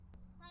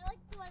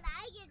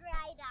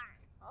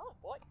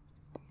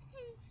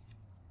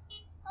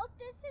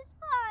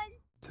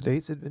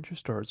Today's adventure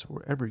starts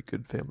where every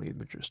good family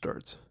adventure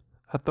starts,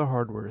 at the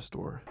hardware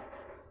store.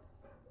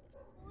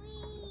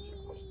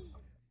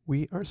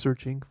 We are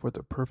searching for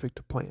the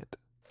perfect plant.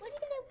 What do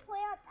you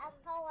plants as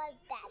tall as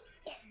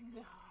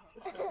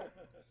that?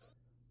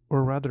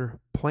 Or rather,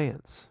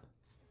 plants.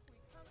 We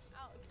come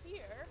out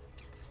here,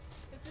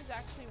 this is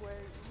actually where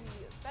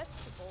the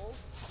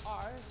vegetables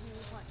are. We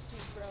want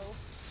to grow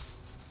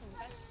some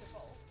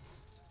vegetables.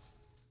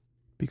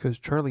 Because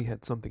Charlie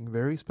had something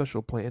very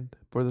special planned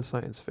for the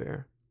science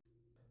fair.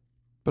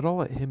 But I'll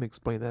let him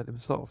explain that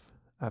himself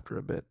after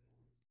a bit.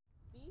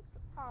 These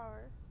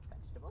are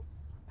vegetables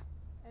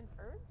and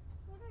herbs.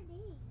 What are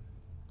these?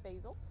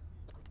 Basils.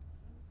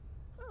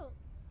 Oh.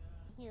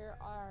 Here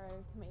are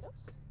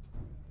tomatoes.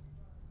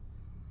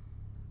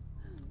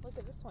 Look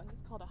at this one.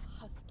 It's called a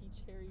husky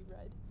cherry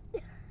red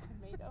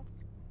tomato.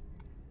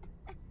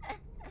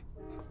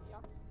 Yeah.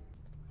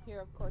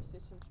 Here, of course,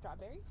 is some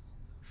strawberries.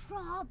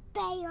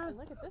 Strawberry. And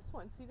look at this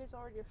one. See, there's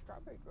already a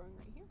strawberry growing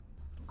right here.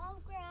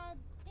 I'll grab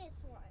this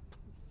one.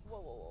 Whoa,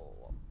 whoa,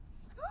 whoa,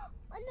 whoa.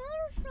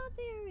 Another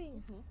strawberry.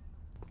 Mhm.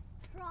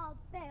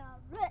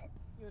 Strawberry.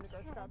 You want to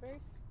grow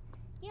strawberries?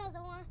 Yeah,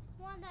 the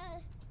one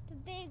that the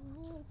big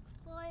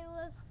boy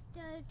with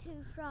the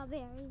two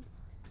strawberries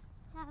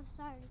have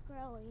started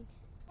growing.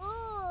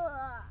 Ooh.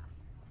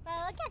 But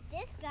look at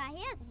this guy.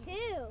 He has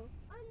two.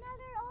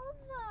 Another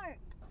Ozark.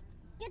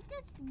 Get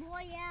this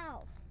boy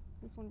out.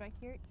 This one back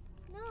here?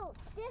 No,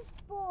 this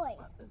boy.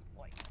 This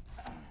boy.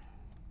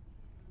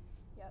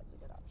 Yeah, that's a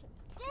good option.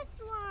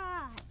 This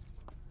one.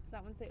 Does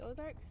that one say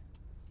Ozark?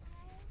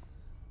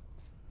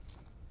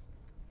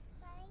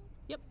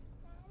 Yep.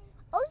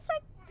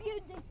 Ozark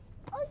beauty.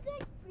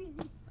 Ozark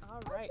beauty.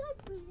 All right.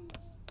 Ozark beauty.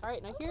 All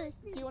right, now here,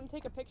 do you want to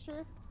take a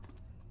picture?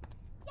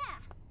 Yeah.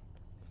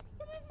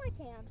 Give me my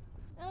cam.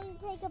 I'm gonna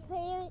take a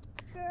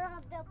picture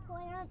of the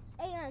plants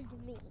and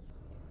me. Okay,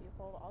 so you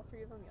hold all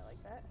three of them, you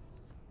like that?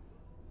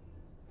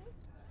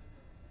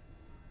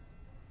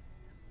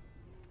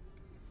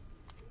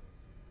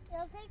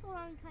 It'll take a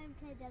long time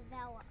to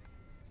develop.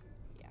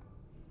 Yeah.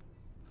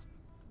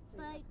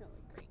 But- That's gonna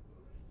look great.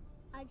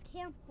 I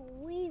can't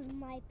believe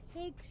my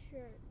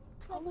picture.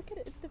 Oh, look at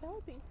it, it's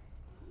developing.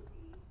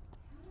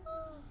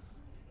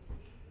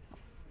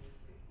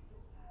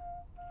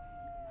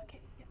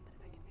 Okay, yeah, put it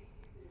back in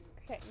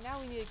there. Okay, now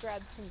we need to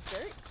grab some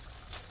dirt,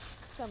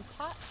 some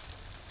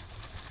pots,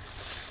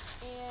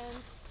 and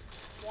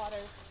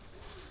water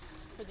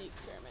for the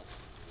experiment.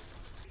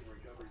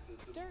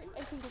 Dirt,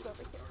 I think, is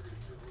over here.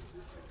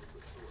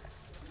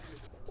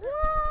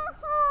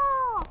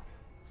 Whoa!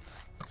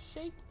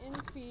 Shake and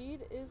feed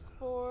is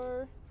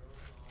for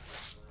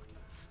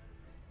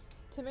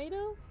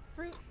tomato,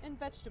 fruit, and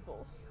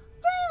vegetables.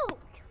 Fruit!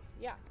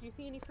 Yeah, do you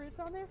see any fruits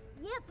on there?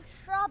 Yep,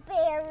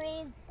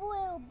 strawberries,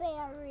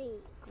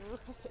 blueberries,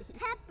 Great.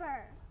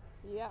 pepper.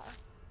 Yeah.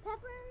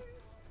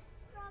 Peppers,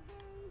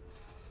 strawberries,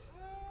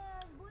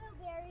 and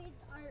blueberries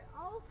are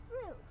all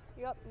fruit.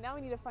 Yep, now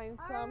we need to find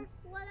some.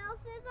 What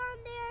else is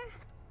on there?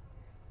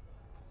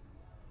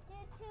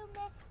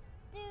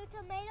 Do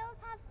tomatoes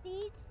have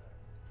seeds?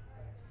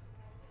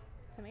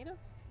 Tomatoes?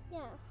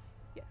 Yeah.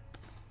 Yes.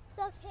 It's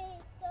okay.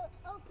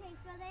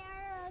 So they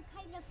are a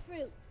kind of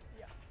fruit.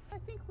 Yeah. I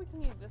think we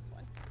can use this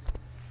one.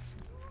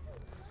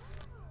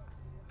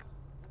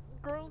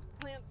 Girls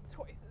plants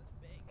twice as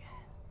big.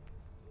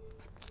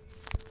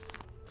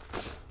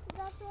 Is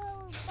that what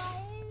we're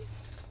buying?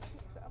 I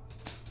think so.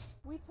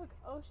 We took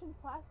ocean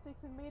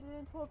plastics and made it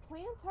into a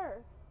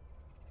planter.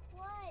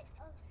 What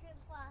ocean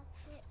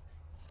plastics?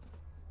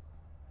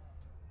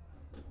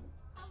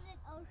 How's it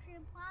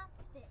ocean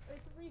plastics?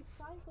 It's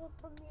recycled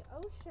from the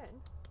ocean.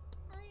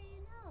 How do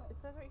you know? It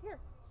says right here.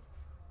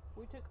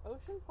 We took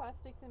ocean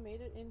plastics and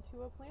made it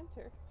into a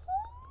planter.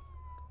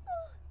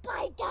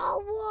 Buy that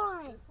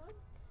one. This one?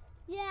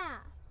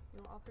 Yeah.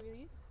 You want all three of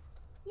these?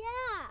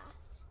 Yeah.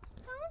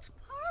 Sounds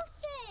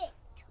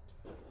perfect.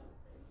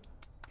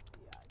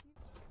 Yeah.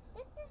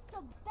 This is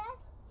the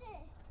best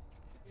thing.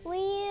 We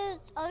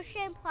used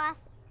ocean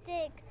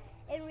plastic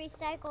and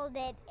recycled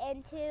it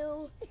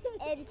into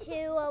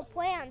a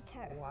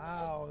planter.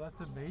 Wow, that's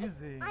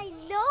amazing. I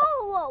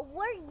know.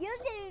 We're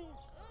using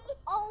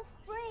all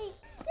three.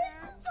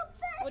 This is the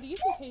best. What do you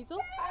think, Hazel?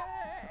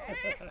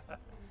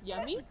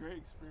 Yummy? It's a great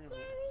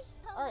experiment.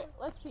 All right,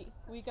 let's see.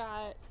 We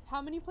got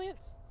how many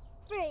plants?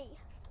 Three.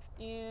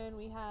 And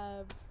we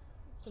have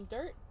some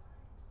dirt.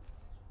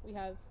 We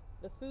have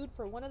the food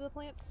for one of the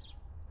plants.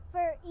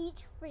 For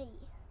each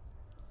tree.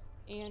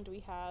 And we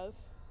have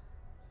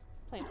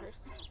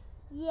planters.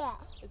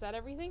 Yes. Is that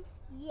everything?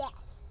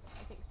 Yes.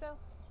 I think so.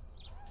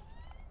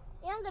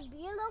 And a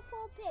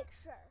beautiful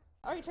picture.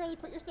 All right, Charlie,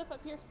 put your stuff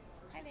up here.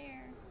 Hi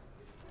there.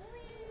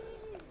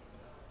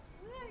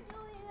 We're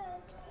doing a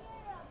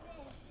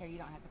experiment. Here, you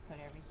don't have to put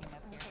everything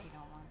up here if you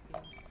don't want to.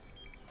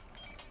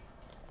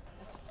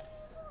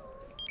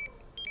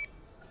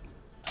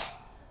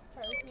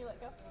 Charlie, can you let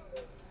go?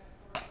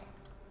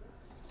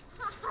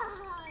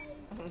 Hi.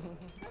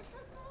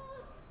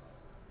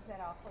 Is that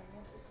all for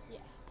you?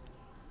 Yeah.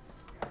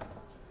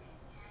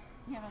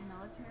 Do you have a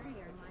military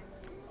or my?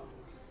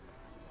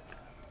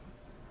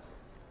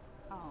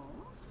 Oh,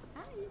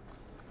 hi.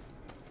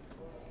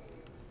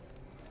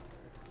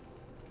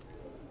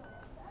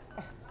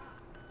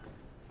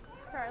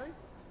 Charlie?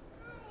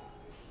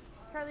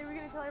 Charlie, we're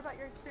gonna tell her about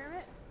your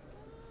experiment?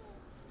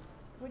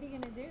 What are you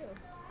gonna do?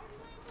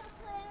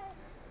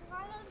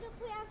 One of the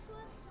plants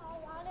with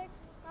salt water,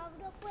 one of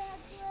the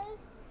plants with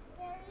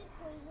very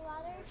clean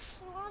water,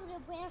 and one of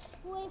the plants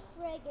with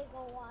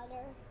regular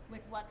water.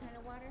 With what kind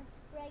of water?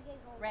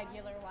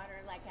 Regular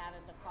water, like out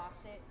of the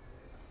faucet.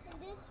 And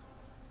this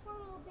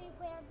one will be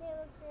planted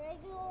with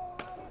regular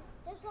water.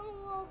 This one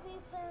will be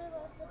planted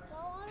with the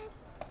salt water.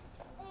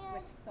 And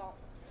With salt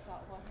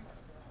water.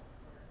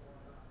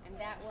 And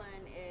that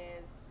one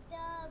is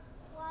the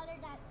water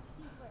that's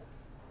super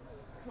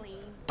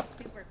clean,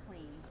 super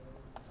clean.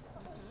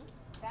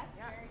 That's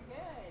very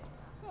good.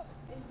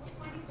 And which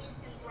one do you think is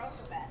going to grow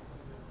the best?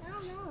 I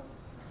don't know.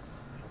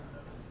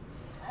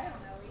 I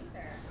don't know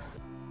either.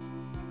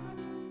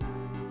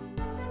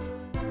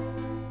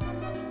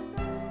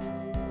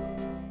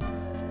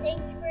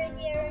 Thanks for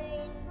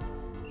hearing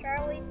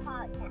Charlie's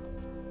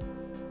podcast.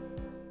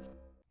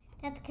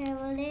 That's kind of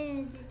what it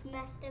is. It's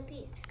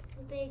masterpiece.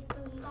 The big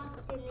boom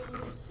box in the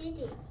new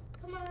city.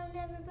 Come on,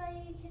 everybody,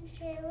 you can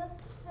share with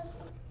us.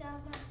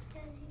 God,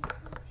 says you can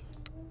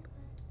share with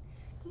us.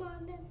 Come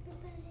on,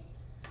 everybody.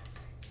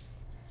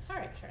 All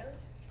right, Charlie.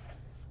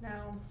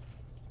 Now,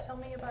 tell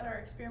me about our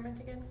experiment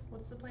again.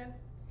 What's the plan?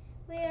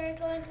 We are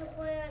going to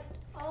plant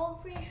all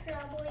 3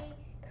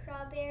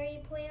 strawberry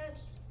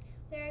plants.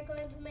 We are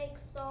going to make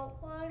salt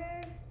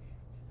water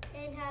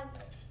and have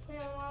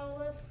plant one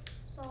with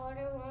salt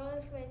water, one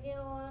with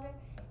regular water,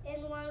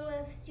 and one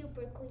with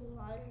super clean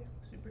water.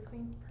 Super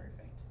clean?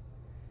 Perfect.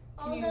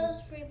 All you-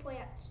 those 3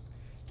 plants.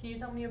 Can you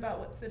tell me about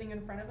what's sitting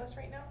in front of us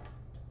right now?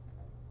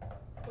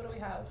 What do we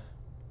have?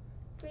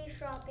 3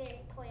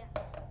 strawberry plants.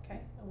 Okay,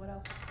 and what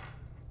else?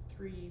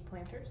 3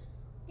 planters.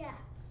 Yeah.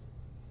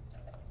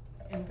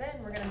 And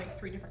then we're gonna make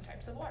 3 different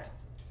types of water.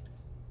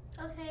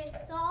 Okay,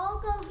 so I'll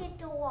go get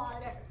the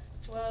water.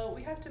 Well,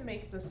 we have to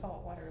make the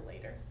salt water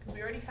later, because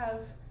we already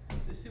have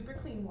the super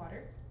clean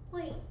water.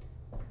 Wait,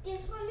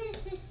 this one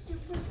is the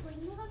super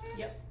clean water?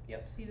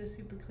 Yep, see the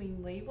super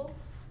clean label?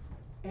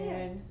 Yeah.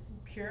 And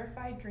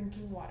purified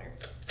drinking water.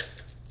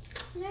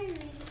 Can I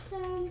read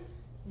some?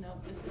 No,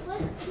 this is,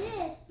 What's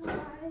this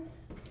one?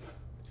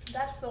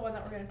 that's the one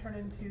that we're gonna turn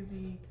into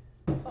the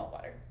salt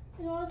water.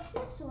 And what's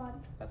this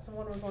one? That's the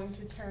one we're going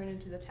to turn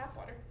into the tap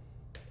water.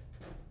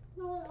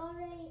 No, it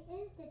already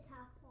is the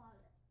tap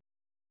water.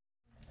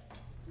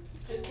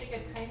 Just make a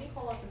tiny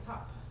hole at the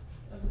top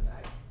of the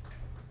bag.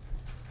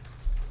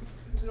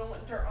 Because we don't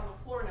want dirt on the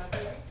floor now, do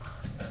we?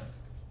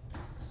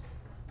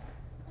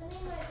 I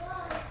need my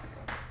gloves.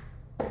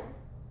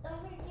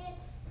 Don't forget,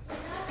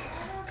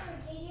 don't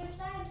forget your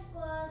science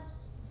gloves.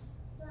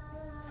 La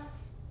la,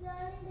 la la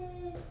la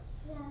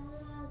la la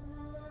la, la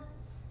la la.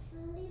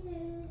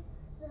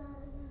 You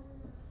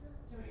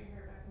want your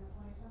hair back in the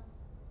ponytail?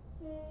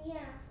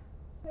 Yeah,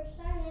 for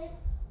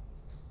science.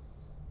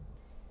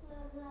 La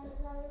la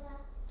la la,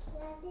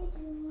 la do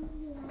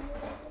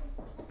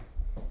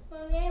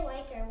Mommy, I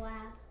like our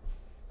lab.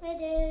 But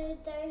the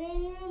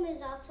dining room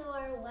is also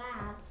our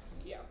lab.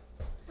 Yeah.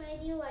 Why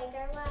do you like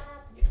our lab?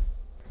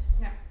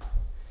 Now,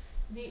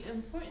 the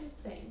important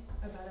thing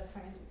about a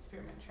science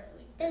experiment,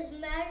 Charlie. Is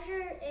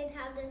measure and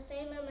have the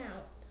same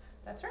amount.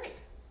 That's right.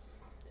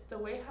 The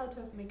way how to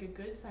make a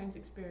good science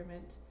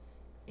experiment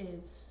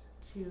is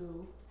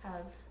to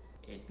have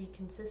it be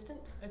consistent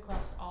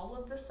across all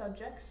of the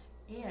subjects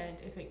and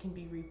if it can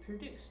be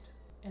reproduced.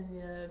 And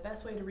the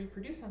best way to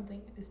reproduce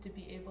something is to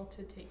be able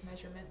to take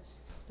measurements.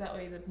 So that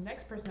way the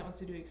next person that wants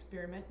to do an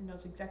experiment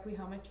knows exactly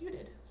how much you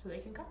did so they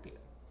can copy it.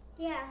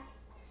 Yeah.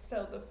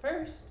 So the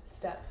first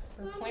step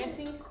for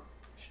planting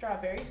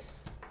strawberries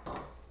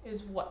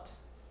is what?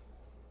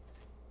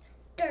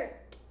 Dirt.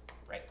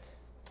 Right.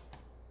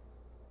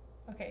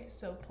 Okay,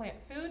 so plant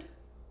food,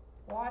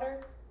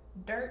 water,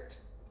 dirt.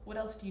 What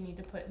else do you need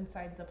to put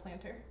inside the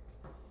planter?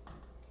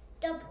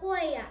 The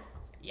plant.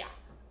 Yeah.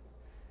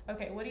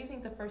 Okay, what do you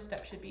think the first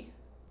step should be?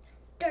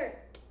 Dirt.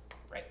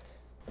 Right.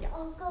 Yeah.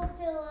 I'll go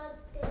fill up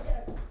the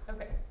dirt.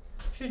 Okay.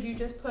 Should you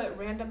just put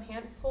random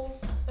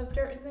handfuls of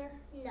dirt in there?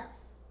 No.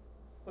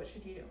 What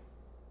should you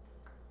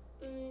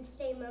do?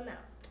 Same amount.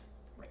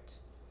 Right.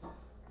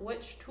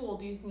 Which tool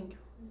do you think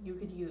you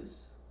could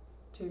use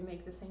to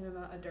make the same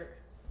amount of dirt?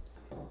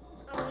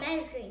 A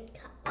measuring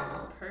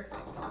cup. Perfect.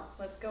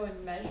 Let's go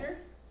and measure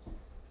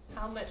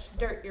how much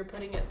dirt you're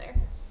putting in there.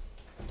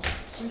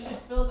 We should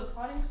fill the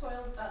potting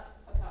soils up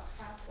about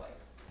halfway.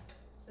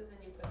 So then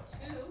you put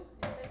 2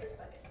 inside this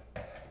bucket.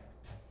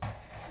 2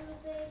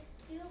 big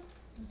scoops.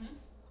 Mm-hmm.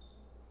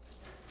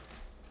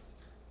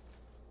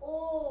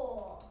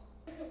 Oh.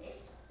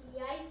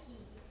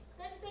 Yikey.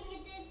 Good thing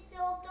it did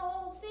fill up the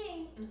whole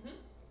thing. Mm-hmm.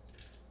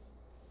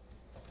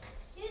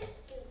 2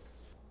 scoops.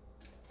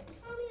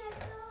 Mommy, I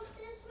filled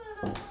this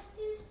one up with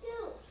 2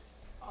 scoops.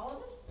 All of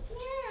it?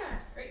 Yeah.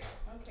 Great.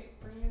 Okay,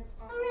 bring it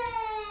on.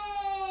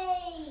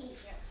 Hooray!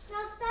 Yeah.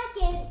 Now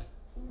second,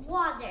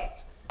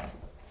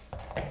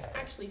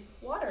 actually,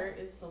 water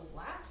is the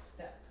last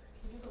step.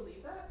 Can you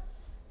believe that?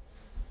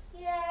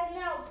 Yeah,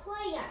 now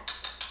plant.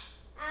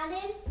 Add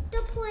in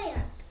the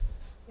plant.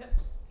 Yep.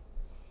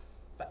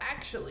 But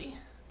actually,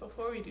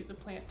 before we do the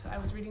plant, I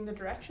was reading the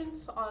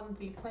directions on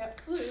the plant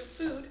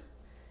food,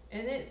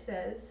 and it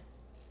says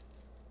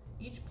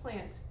each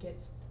plant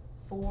gets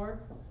 4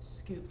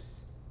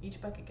 scoops. Each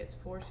bucket gets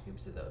 4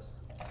 scoops of those.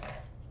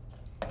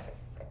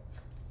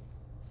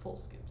 Full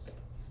scoops.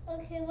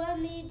 Okay, let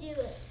me do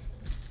it.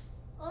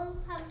 I'll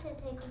have to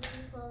take a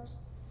few clothes.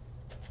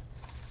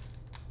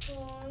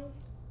 1,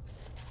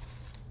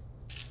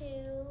 2,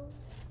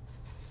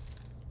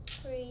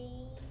 3,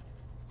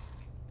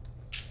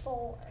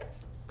 4.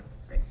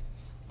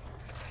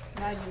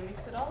 Now you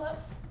mix it all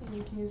up, and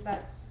you can use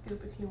that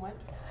scoop if you want.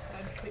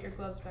 I'd put your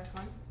gloves back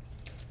on.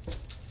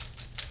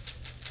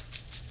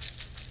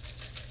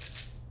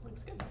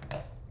 Looks good.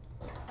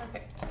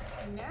 Okay,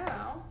 and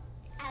now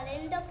Add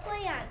in the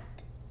plant.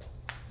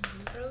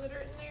 you throw the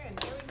dirt in there, and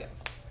there we go.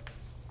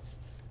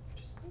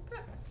 Just like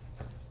that.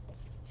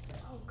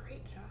 Oh,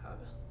 great job.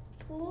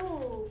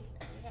 Ooh.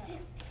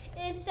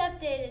 Yeah,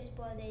 Except it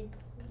exploded.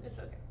 it's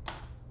okay.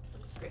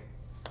 Looks great.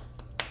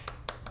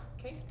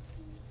 Okay,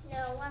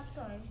 No, last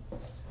one.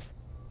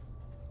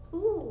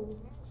 Ooh.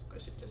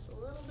 squish it just a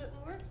little bit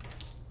more.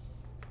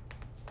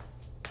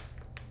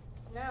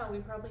 Now we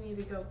probably need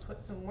to go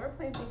put some more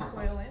planting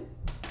soil in.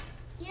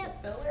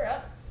 Yep, Fill her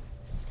up.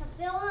 to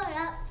fill it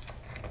up.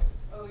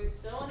 Oh, you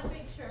still want to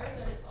make sure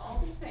that it's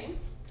all the same.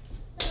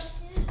 So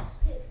 2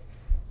 scoops.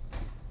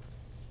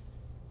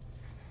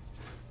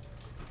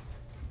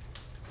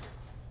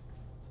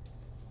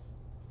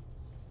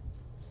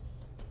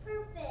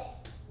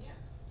 Perfect.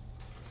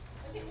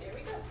 Okay, there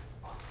we go.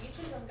 Each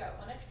of them got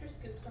 1 extra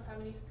scoop, so how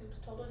many scoops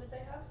total did they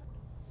have?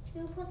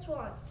 2 plus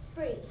 1,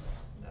 3.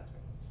 That's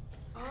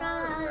right.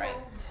 Try. Alright.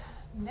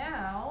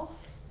 Now,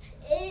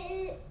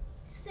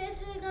 Since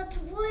we got to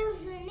boil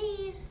the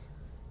knees,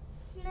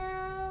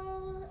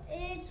 now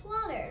it's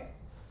water.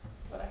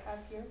 what I have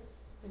here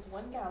is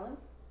 1 gallon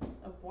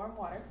of warm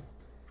water,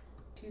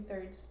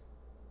 2/3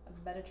 of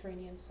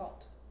Mediterranean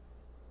salt.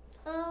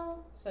 Oh,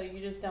 So you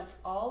just dump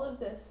all of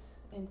this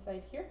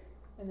inside here,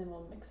 and then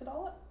we'll mix it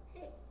all up.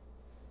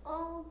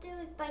 I'll do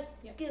it by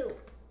Yep. scoop.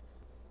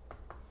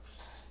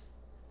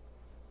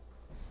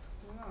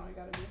 Now I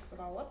gotta mix it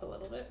all up a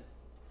little bit.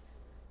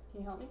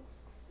 Can you help me?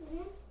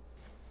 Mm-hmm.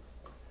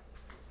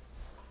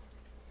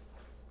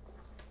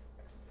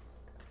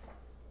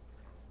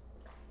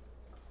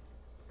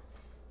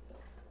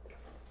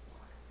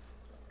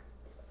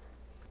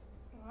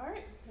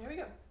 Alright, there we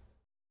go.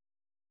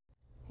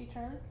 Hey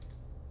Charlie,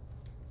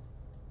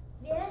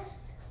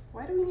 Yes.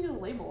 why do we need to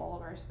label all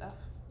of our stuff?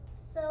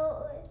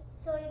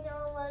 So you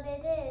know what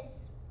it is.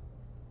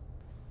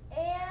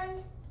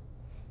 And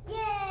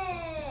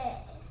yay!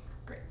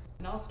 Great.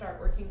 And I'll start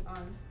working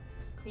on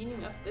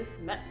cleaning up this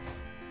mess.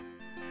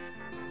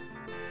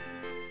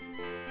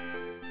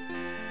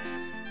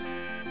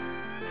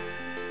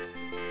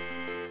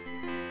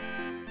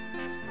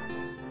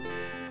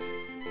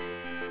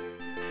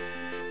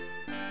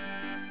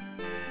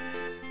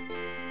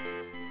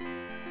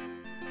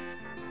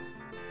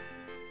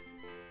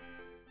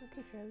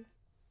 Okay, Charlie.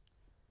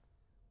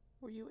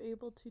 Were you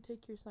able to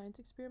take your science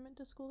experiment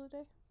to school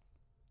today?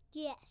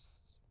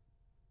 Yes.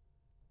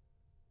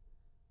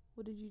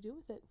 What did you do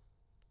with it?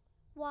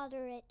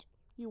 Water it.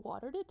 You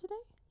watered it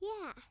today?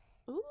 Yeah.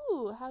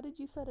 Ooh, how did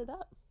you set it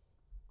up?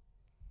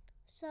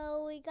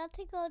 So we got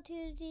to go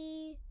to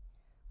the,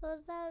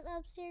 what's that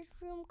upstairs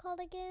room called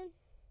again?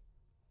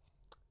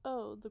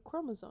 Oh, the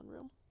chromosome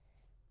room.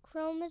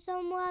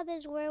 Chromosome lab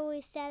is where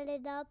we set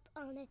it up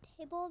on a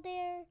table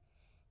there.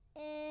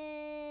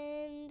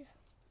 And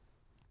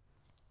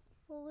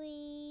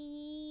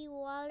we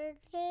watered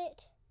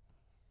it.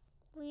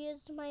 We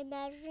used my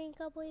measuring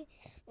cup. We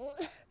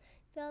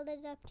filled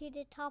it up to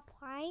the top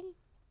line.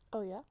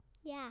 Oh, yeah?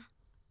 Yeah.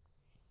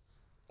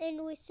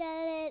 And we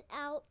set it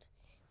out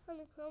on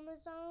the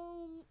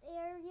chromosome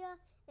area.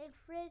 And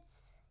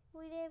Fritz,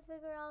 we didn't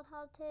figure out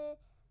how to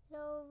get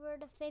over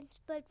the fence,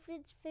 but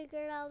Fritz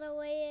figured out a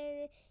way,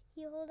 and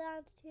he held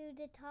on to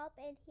the top,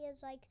 and he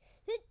was like,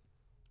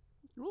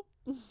 Oop.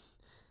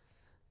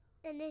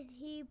 and then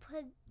he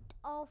put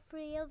all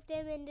 3 of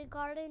them in the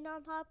garden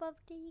on top of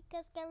the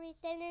Discovery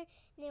Center,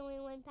 and then we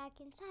went back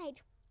inside.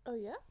 Oh,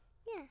 yeah?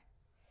 Yeah.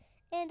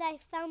 And I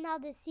found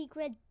out the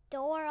secret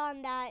door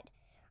on that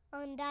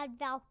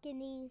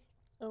balcony.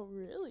 Oh,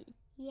 really?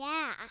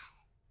 Yeah.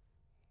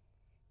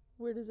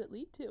 Where does it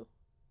lead to?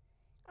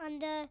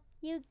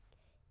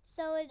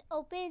 So it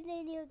opens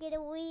and you get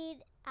a weed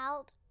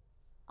out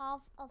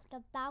off of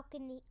the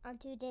balcony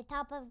onto the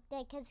top of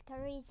the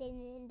Discovery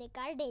Center in the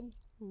garden.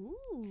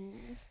 Ooh.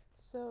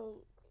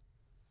 So,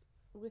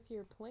 with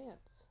your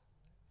plants,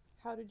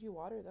 how did you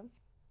water them?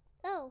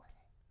 Oh,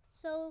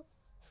 so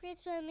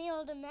Fritz let me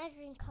hold the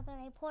measuring cup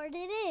and I poured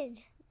it in.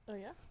 Oh,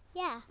 yeah?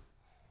 Yeah.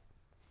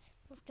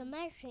 With the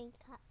measuring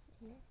cup.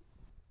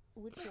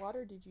 Which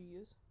water did you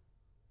use?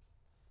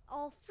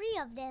 All 3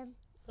 of them.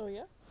 Oh,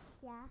 yeah?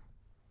 Yeah.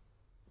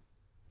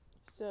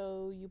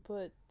 So you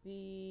put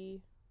the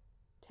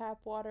tap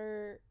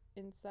water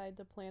inside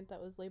the plant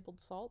that was labeled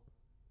salt?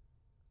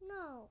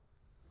 No.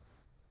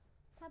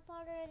 Tap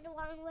water in the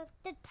one with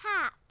the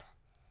tap.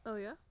 Oh,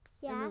 yeah?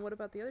 Yeah. And then what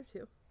about the other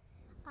two?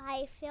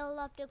 I fill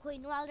up the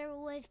clean water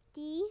with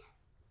the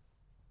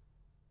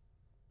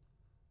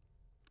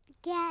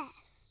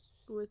gas.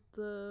 With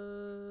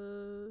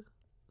the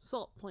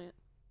salt plant.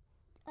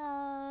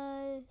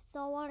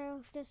 Salt water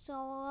with the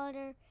salt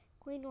water,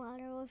 clean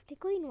water with the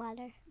clean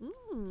water.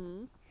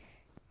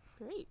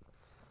 Great.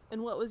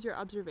 And what was your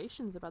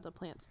observations about the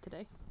plants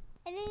today?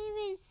 I didn't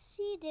even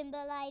see them,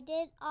 but I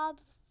did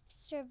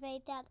observe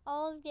that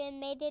all of them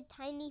made a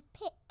tiny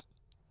pit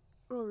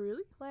Oh,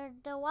 really? where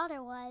the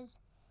water was.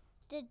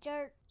 The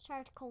dirt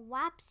started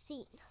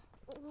collapsing,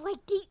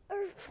 like the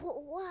earth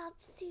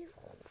collapsing.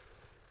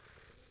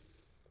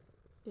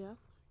 Yeah.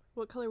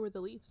 What color were the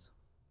leaves?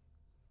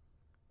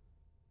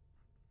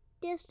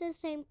 Just the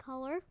same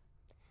color,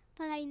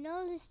 but I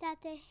noticed that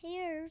the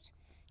hairs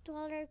the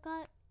water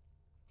got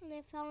and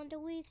I found the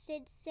leaves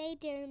it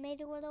stayed there and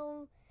made a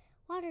little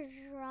water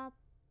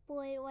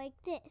droplet like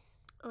this.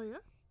 Oh, yeah?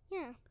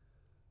 Yeah,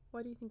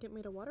 Why do you think it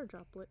made a water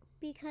droplet?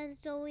 because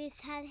the leaves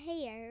had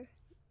hair.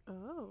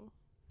 Oh.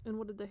 And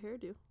what did the hair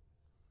do?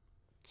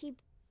 Keep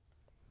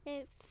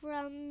it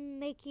from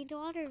making the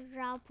water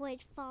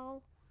droplet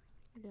fall.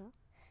 Yeah.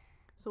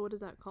 So what is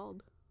that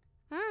called?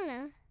 I don't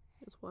know.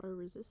 It's water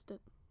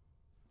resistant.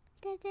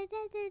 Da, da,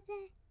 da, da,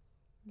 da.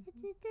 Da,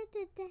 da, da,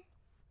 da, da.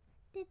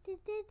 Da, da,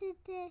 da,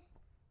 da, da.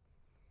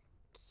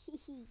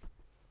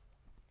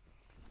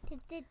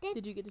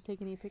 Did you get to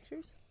take any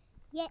pictures?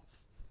 Yes,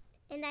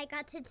 and I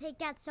got to take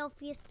that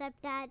selfie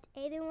except that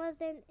Aiden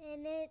wasn't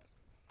in it,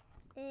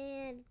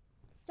 and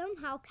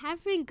somehow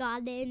Catherine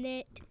got in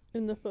it.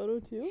 In the photo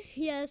too?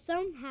 Yeah,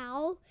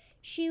 somehow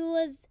she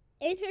was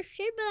in her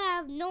shape, but I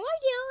have no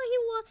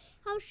idea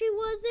how she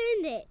was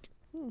in it.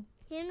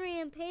 Henry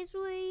and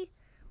Paisley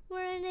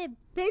were in it.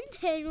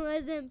 Benton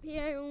was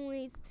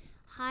apparently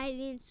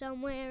hiding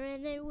somewhere,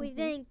 and then we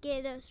didn't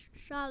get a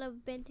shot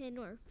of Benton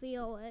or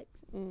Felix.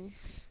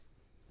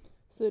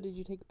 So did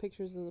you take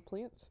pictures of the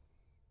plants?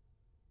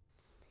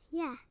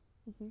 Yeah,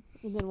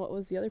 And then what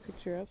was the other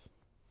picture of?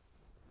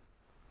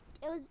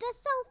 it was the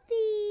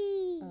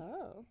selfie.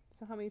 Oh.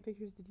 So how many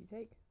pictures did you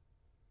take?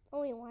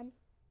 Only one.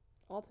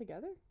 All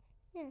together?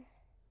 Yeah.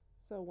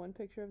 So one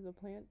picture of the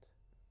plant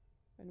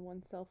and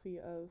one selfie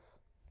of...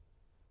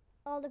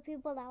 All the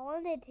people that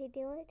wanted to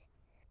do it.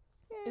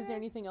 Is there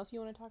anything else you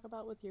want to talk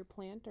about with your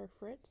plant or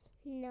Fritz?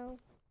 No.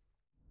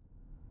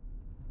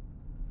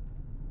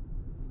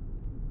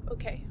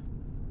 Okay,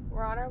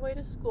 we're on our way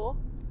to school.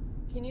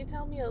 Can you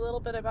tell me a little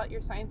bit about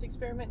your science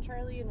experiment,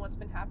 Charlie, and what's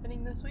been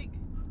happening this week?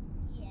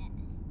 Yes.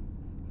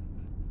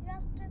 You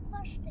asked the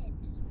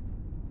questions.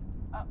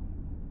 Oh,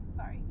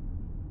 sorry.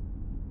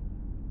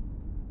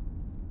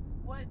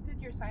 What did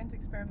your science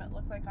experiment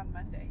look like on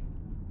Monday?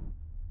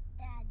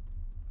 Dad,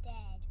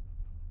 dead.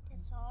 The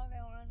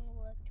saltwater one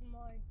looked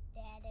more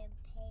dead and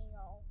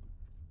pale.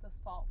 The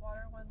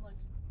saltwater one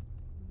looked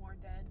more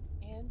dead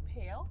and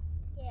pale.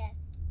 Yes.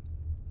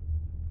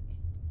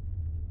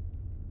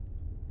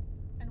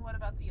 And what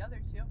about the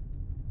other two?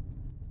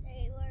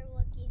 They were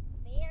looking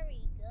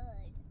very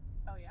good.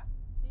 Oh, yeah?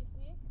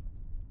 Mm-hmm.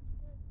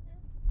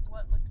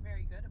 What looked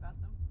very good about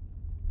them?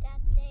 That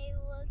they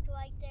looked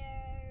like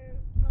they're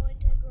going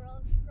to grow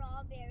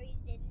strawberries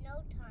in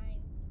no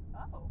time.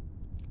 Oh.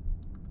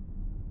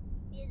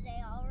 Because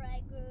they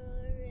already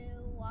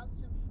grew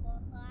lots of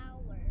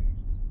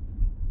flowers.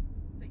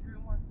 They grew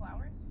more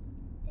flowers?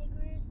 They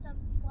grew some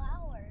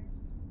flowers.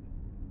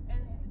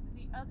 And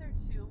the other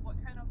two, what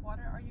kind of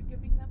water are you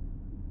giving them?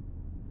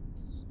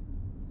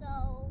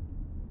 So,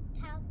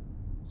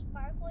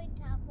 sparkling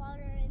tap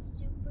water and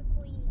super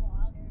clean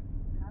water.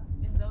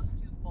 Yeah. And those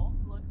two both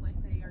look like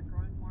they are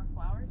growing more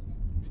flowers?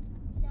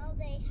 No,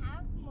 they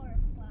have more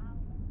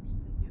flowers.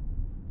 They do?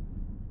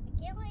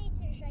 I can't wait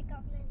to check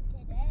on them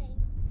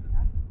today.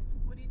 Yeah.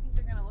 What do you think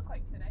they're going to look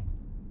like today?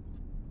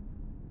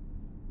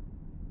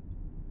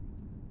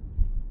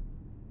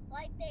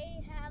 Like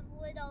they have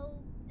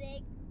little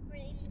big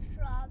green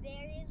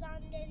strawberries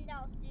on them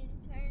that'll soon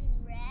turn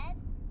red.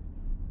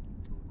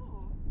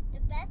 Ooh. The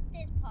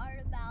bestest part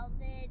about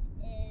it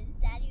is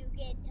that you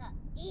get to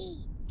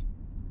eat.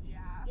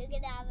 Yeah. You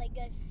get to have a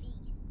good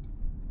feast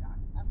Yeah.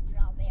 of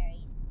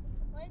strawberries.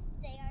 Once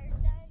they are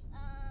done,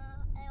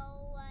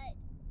 I'll let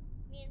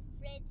me and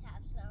Fritz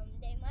have some.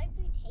 They might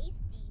be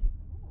tasty.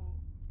 Ooh.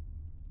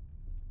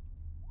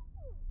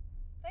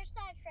 First,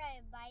 I'll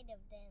try a bite of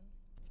them.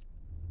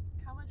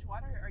 How much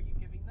water are you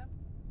giving them?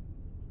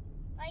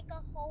 Like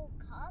a whole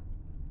cup.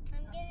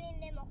 I'm giving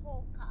them a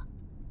whole cup.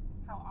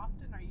 How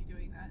often are you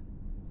doing that?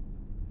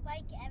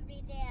 Like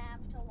every day I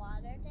have to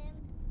water them.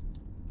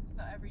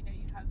 So every day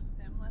you have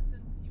STEM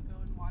lessons, you go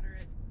and water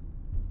it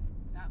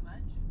that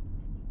much?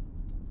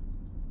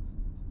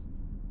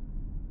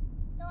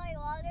 So I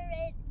water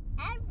it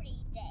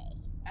every day.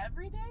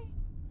 Every day?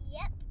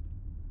 Yep,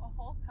 A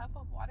whole cup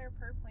of water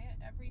per plant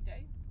every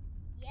day?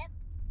 yep.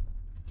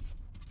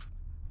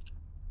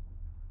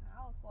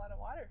 Wow,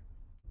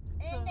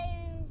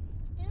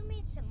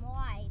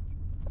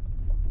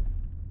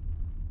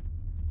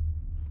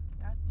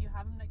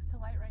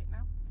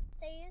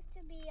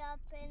 be up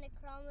in the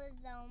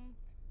chromosome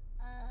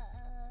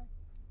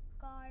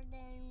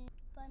garden,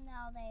 but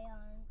now they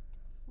aren't.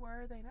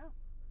 Where are they now?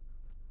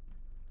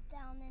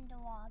 Down in the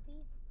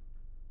lobby.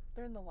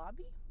 They're in the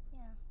lobby?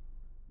 Yeah.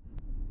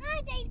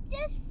 Ah, they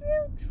just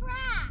threw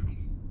trash.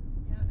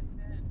 Yeah, they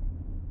did.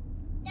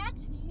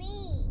 That's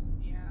me.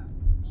 Yeah.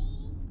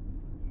 Me.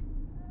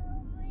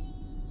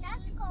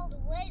 That's called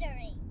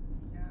littering.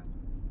 Yeah.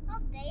 How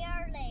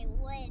dare they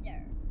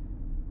litter?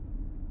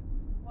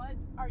 What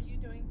are you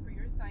doing for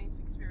your science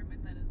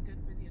experiment that is good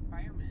for the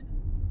environment?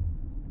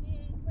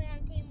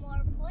 Planting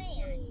more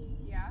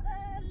plants. Yeah?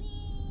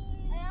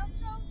 I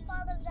also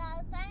thought of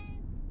the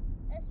science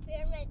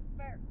experiment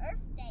for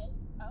Earth Day.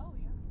 Oh,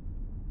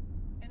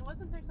 yeah. And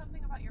wasn't there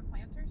something about your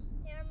planters?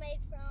 They're made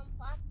from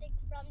plastic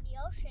from the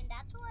ocean.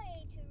 That's a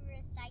way to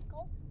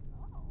recycle.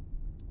 Oh,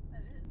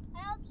 that is. I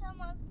hope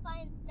someone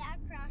finds that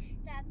trash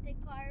that the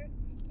car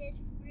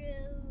just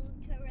threw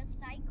to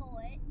recycle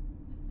it.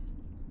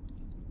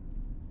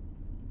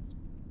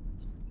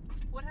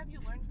 What have you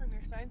learned from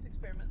your science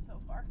experiment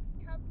so far?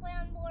 To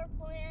plant more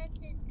plants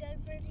is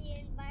good for the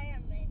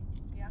environment.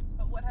 Yeah,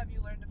 but what have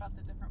you learned about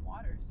the different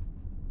waters?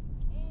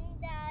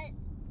 That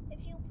if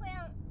you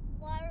plant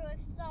water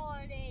with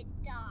salt, it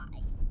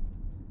dies.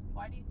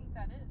 Why do you think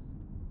that is?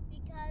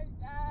 Because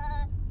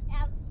it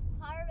has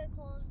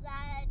particles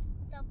that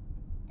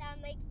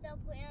makes the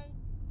plants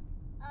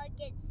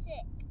get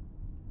sick.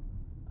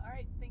 All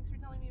right, thanks for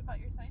telling me about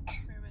your science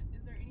experiment.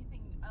 Is there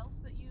anything else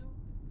that you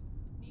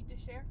need to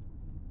share?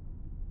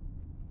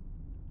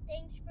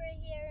 Thanks for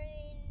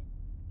hearing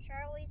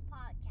Charlie's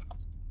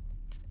podcast.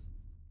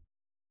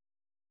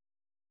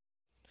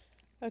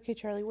 Okay,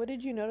 Charlie, what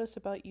did you notice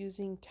about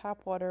using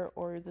tap water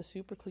or the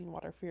super clean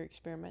water for your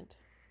experiment?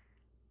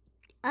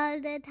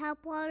 The tap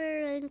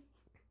water and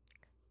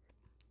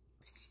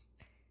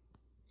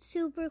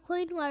super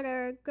clean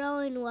water are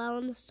growing well,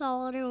 and the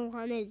salty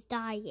one is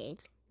dying.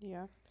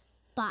 Yeah.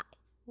 Bye.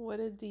 What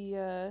did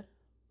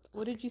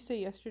you say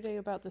yesterday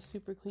about the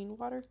super clean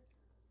water?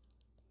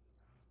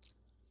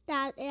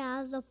 That it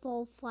has a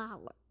full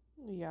flower.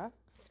 Yeah.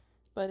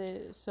 But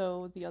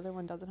so the other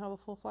one doesn't have a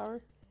full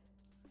flower?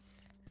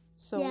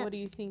 So Yeah. what do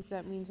you think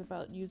that means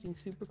about using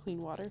super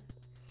clean water?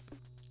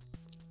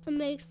 It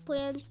makes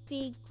plants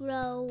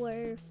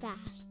grow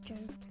faster.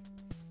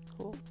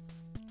 Cool.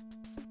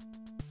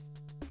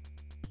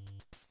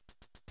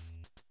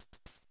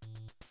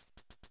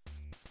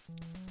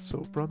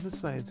 So from the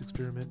science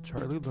experiment,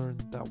 Charlie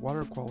learned that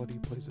water quality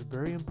plays a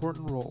very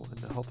important role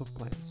in the health of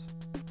plants.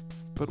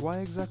 But why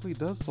exactly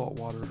does salt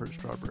water hurt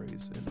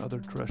strawberries and other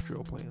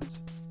terrestrial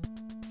plants?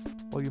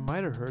 Well, you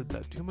might have heard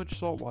that too much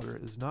salt water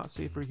is not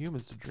safe for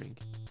humans to drink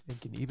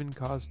and can even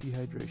cause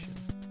dehydration.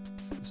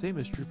 The same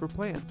is true for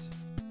plants.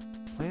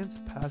 Plants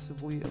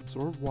passively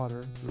absorb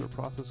water through a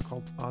process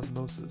called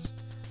osmosis,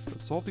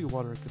 but salty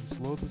water can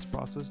slow this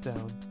process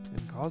down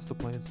and cause the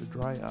plants to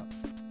dry up.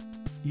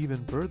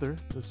 Even further,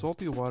 the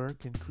salty water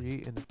can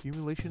create an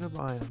accumulation of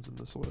ions in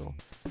the soil,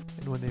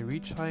 and when they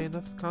reach high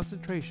enough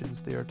concentrations,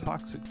 they are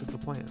toxic to the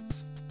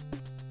plants.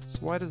 So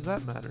why does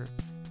that matter?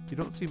 You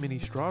don't see many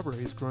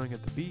strawberries growing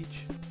at the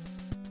beach.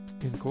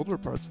 In colder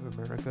parts of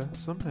America,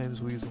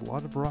 sometimes we use a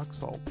lot of rock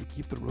salt to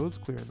keep the roads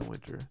clear in the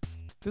winter.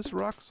 This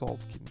rock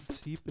salt can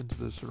seep into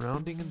the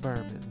surrounding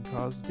environment and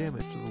cause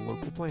damage to the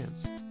local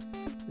plants.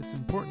 It's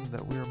important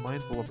that we are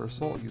mindful of our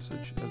salt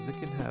usage, as it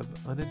can have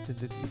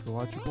unintended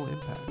ecological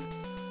impact.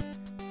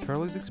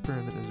 Charlie's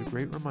experiment is a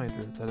great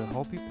reminder that a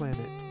healthy planet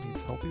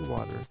needs healthy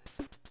water,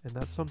 and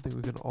that's something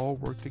we can all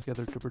work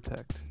together to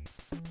protect.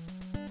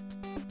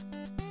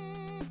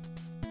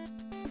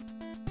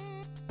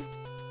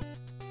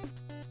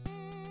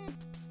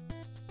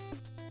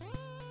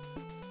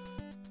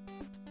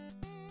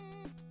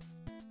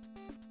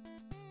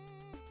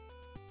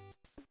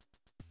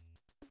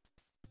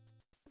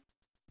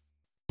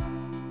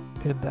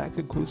 And that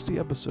concludes the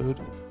episode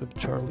of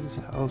Charlie's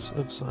House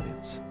of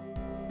Science.